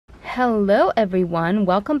Hello everyone,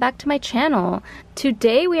 welcome back to my channel.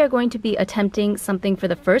 Today we are going to be attempting something for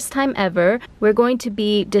the first time ever. We're going to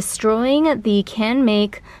be destroying the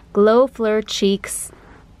Canmake Glow Fleur Cheek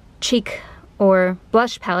or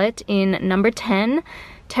blush palette in number 10,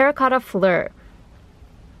 Terracotta Fleur.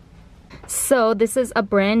 So this is a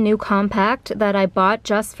brand new compact that I bought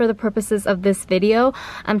just for the purposes of this video.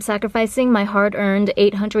 I'm sacrificing my hard-earned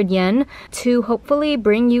 800 yen to hopefully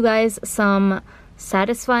bring you guys some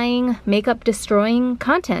satisfying makeup destroying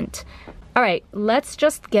content. Alright, let's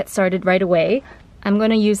just get started right away. I'm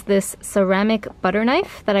going to use this ceramic butter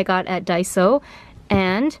knife that I got at Daiso,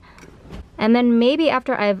 and then maybe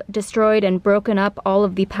after I've destroyed and broken up all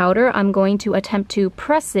of the powder, I'm going to attempt to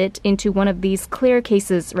press it into one of these clear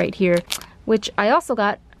cases right here, which I also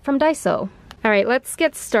got from Daiso. Alright, let's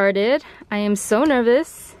get started. I am so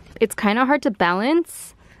nervous. It's kind of hard to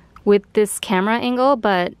balance with this camera angle,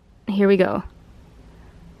 but here we go.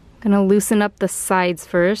 Gonna loosen up the sides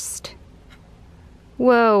first.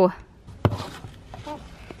 Whoa.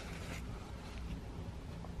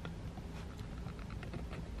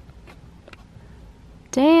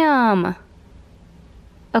 Damn.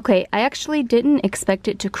 Okay, I actually didn't expect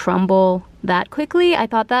it to crumble that quickly. I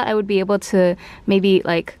thought that I would be able to maybe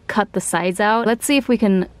like cut the sides out. Let's see if we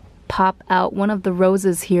can pop out one of the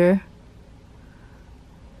roses here.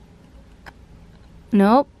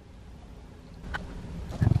 Nope.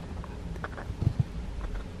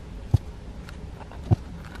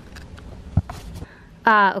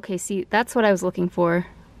 Ah, okay, see, that's what I was looking for.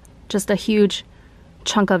 Just a huge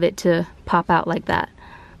chunk of it to pop out like that.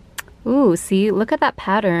 Ooh, see, look at that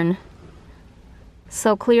pattern.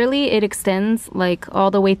 So clearly it extends like all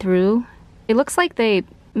the way through. It looks like they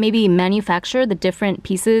maybe manufacture the different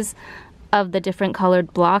pieces of the different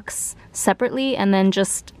colored blocks separately and then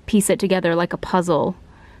just piece it together like a puzzle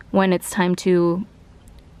when it's time to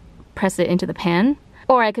press it into the pan.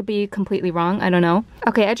 Or I could be completely wrong, I don't know.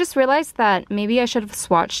 Okay, I just realized that maybe I should have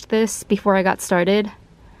swatched this before I got started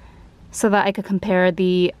so that I could compare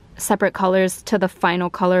the separate colors to the final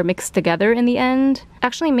color mixed together in the end.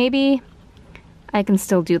 Actually, maybe I can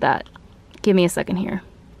still do that. Give me a second here.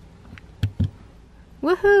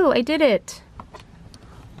 Woohoo! I did it!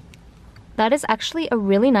 That is actually a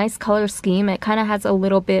really nice color scheme. It kind of has a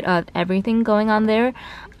little bit of everything going on there.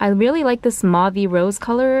 I really like this mauve-y rose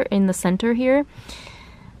color in the center here.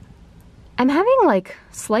 I'm having like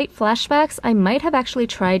slight flashbacks. I might have actually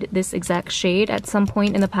tried this exact shade at some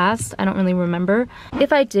point in the past. I don't really remember.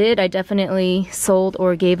 If I did, I definitely sold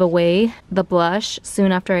or gave away the blush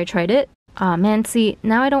soon after I tried it. Aw man, see,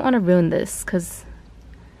 now I don't want to ruin this because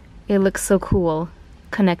it looks so cool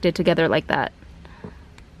connected together like that.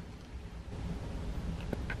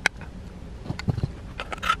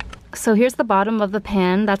 So here's the bottom of the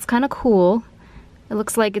pan. That's kind of cool. It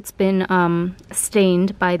looks like it's been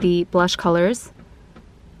stained by the blush colors.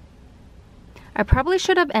 I probably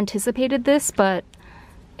should have anticipated this, but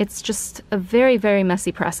it's just a very, very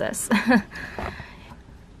messy process.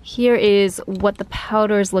 Here is what the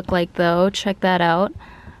powders look like though. Check that out.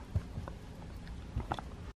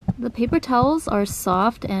 The paper towels are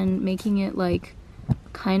soft and making it like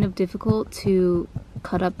kind of difficult to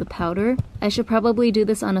cut up the powder. I should probably do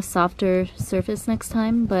this on a softer surface next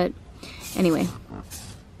time, but anyway.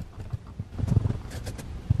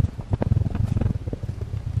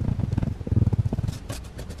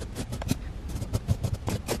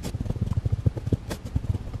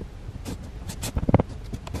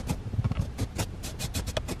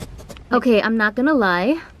 Okay, I'm not gonna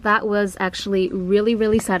lie, that was actually really,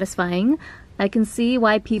 really satisfying. I can see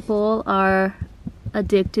why people are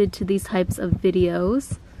addicted to these types of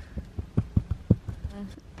videos.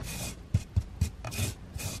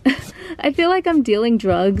 I feel like I'm dealing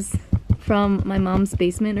drugs from my mom's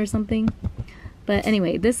basement or something. But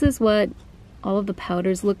anyway, this is what all of the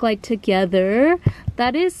powders look like together.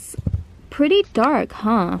 That is pretty dark,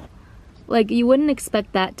 huh? Like, you wouldn't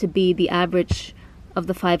expect that to be the average of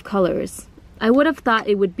the 5 colors. I would have thought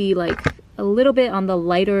it would be like a little bit on the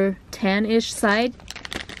lighter tan-ish side.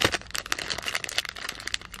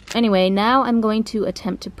 Anyway, now I'm going to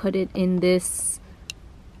attempt to put it in this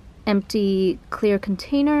empty clear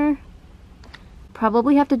container.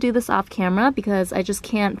 Probably have to do this off camera because I just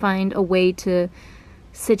can't find a way to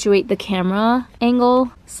situate the camera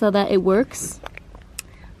angle so that it works.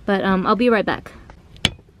 But I'll be right back.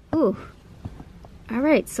 Ooh.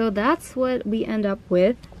 Alright, so that's what we end up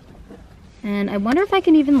with. And I wonder if I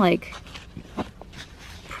can even like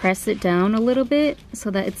press it down a little bit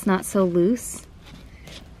so that it's not so loose.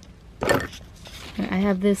 I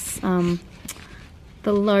have this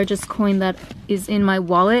the largest coin that is in my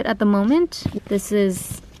wallet at the moment. This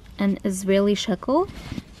is an Israeli shekel.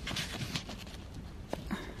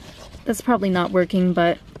 That's probably not working,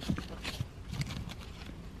 but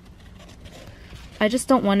I just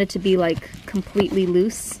don't want it to be like completely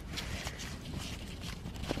loose.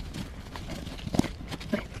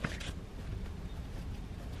 Okay.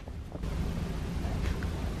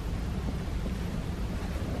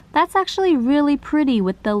 That's actually really pretty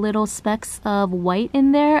with the little specks of white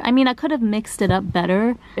in there. I mean, I could have mixed it up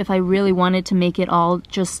better if I really wanted to make it all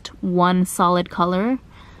just one solid color.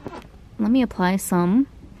 Let me apply some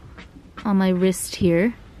on my wrist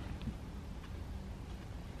here.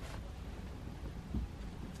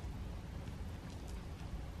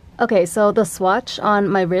 Okay, so the swatch on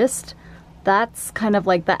my wrist, that's kind of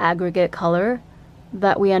like the aggregate color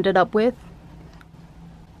that we ended up with.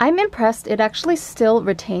 I'm impressed. It actually still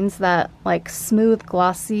retains that like smooth,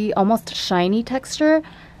 glossy, almost shiny texture,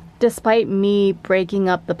 despite me breaking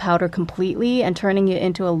up the powder completely and turning it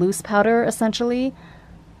into a loose powder, essentially.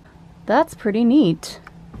 That's pretty neat.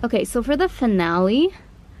 Okay, so for the finale,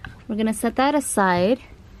 we're gonna set that aside.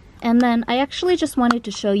 And then I actually just wanted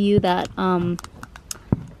to show you that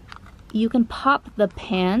you can pop the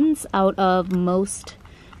pans out of most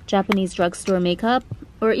Japanese drugstore makeup,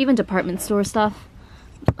 or even department store stuff.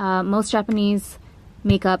 Most Japanese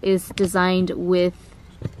makeup is designed with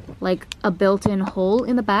like a built-in hole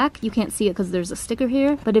in the back. You can't see it because there's a sticker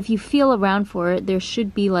here, but if you feel around for it, there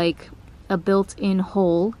should be like a built-in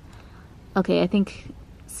hole. Okay, I think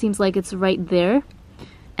seems like it's right there.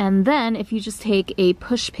 And then if you just take a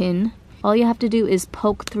push pin, all you have to do is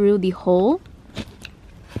poke through the hole.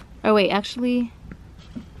 Oh wait, actually,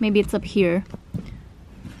 maybe it's up here.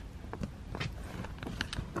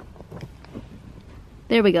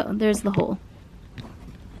 There we go, there's the hole.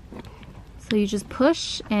 So you just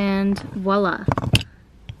push and voila.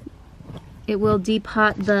 It will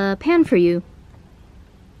depot the pan for you.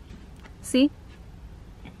 See?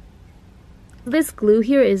 This glue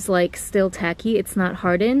here is like still tacky, it's not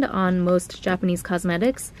hardened on most Japanese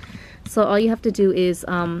cosmetics. So all you have to do is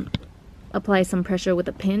apply some pressure with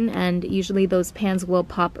a pin, and usually those pans will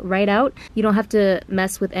pop right out. You don't have to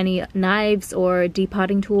mess with any knives or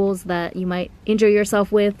depotting tools that you might injure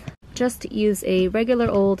yourself with. Just use a regular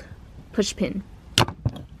old push pin.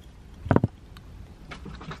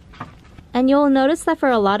 And you'll notice that for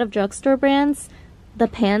a lot of drugstore brands, the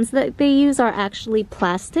pans that they use are actually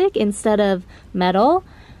plastic instead of metal.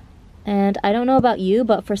 And I don't know about you,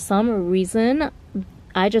 but for some reason,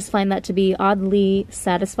 I just find that to be oddly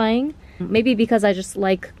satisfying. Maybe because I just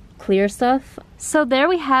like clear stuff. So there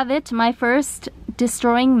we have it, my first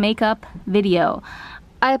destroying makeup video.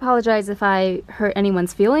 I apologize if I hurt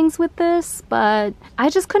anyone's feelings with this, but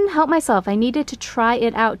I just couldn't help myself. I needed to try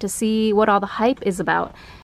it out to see what all the hype is about.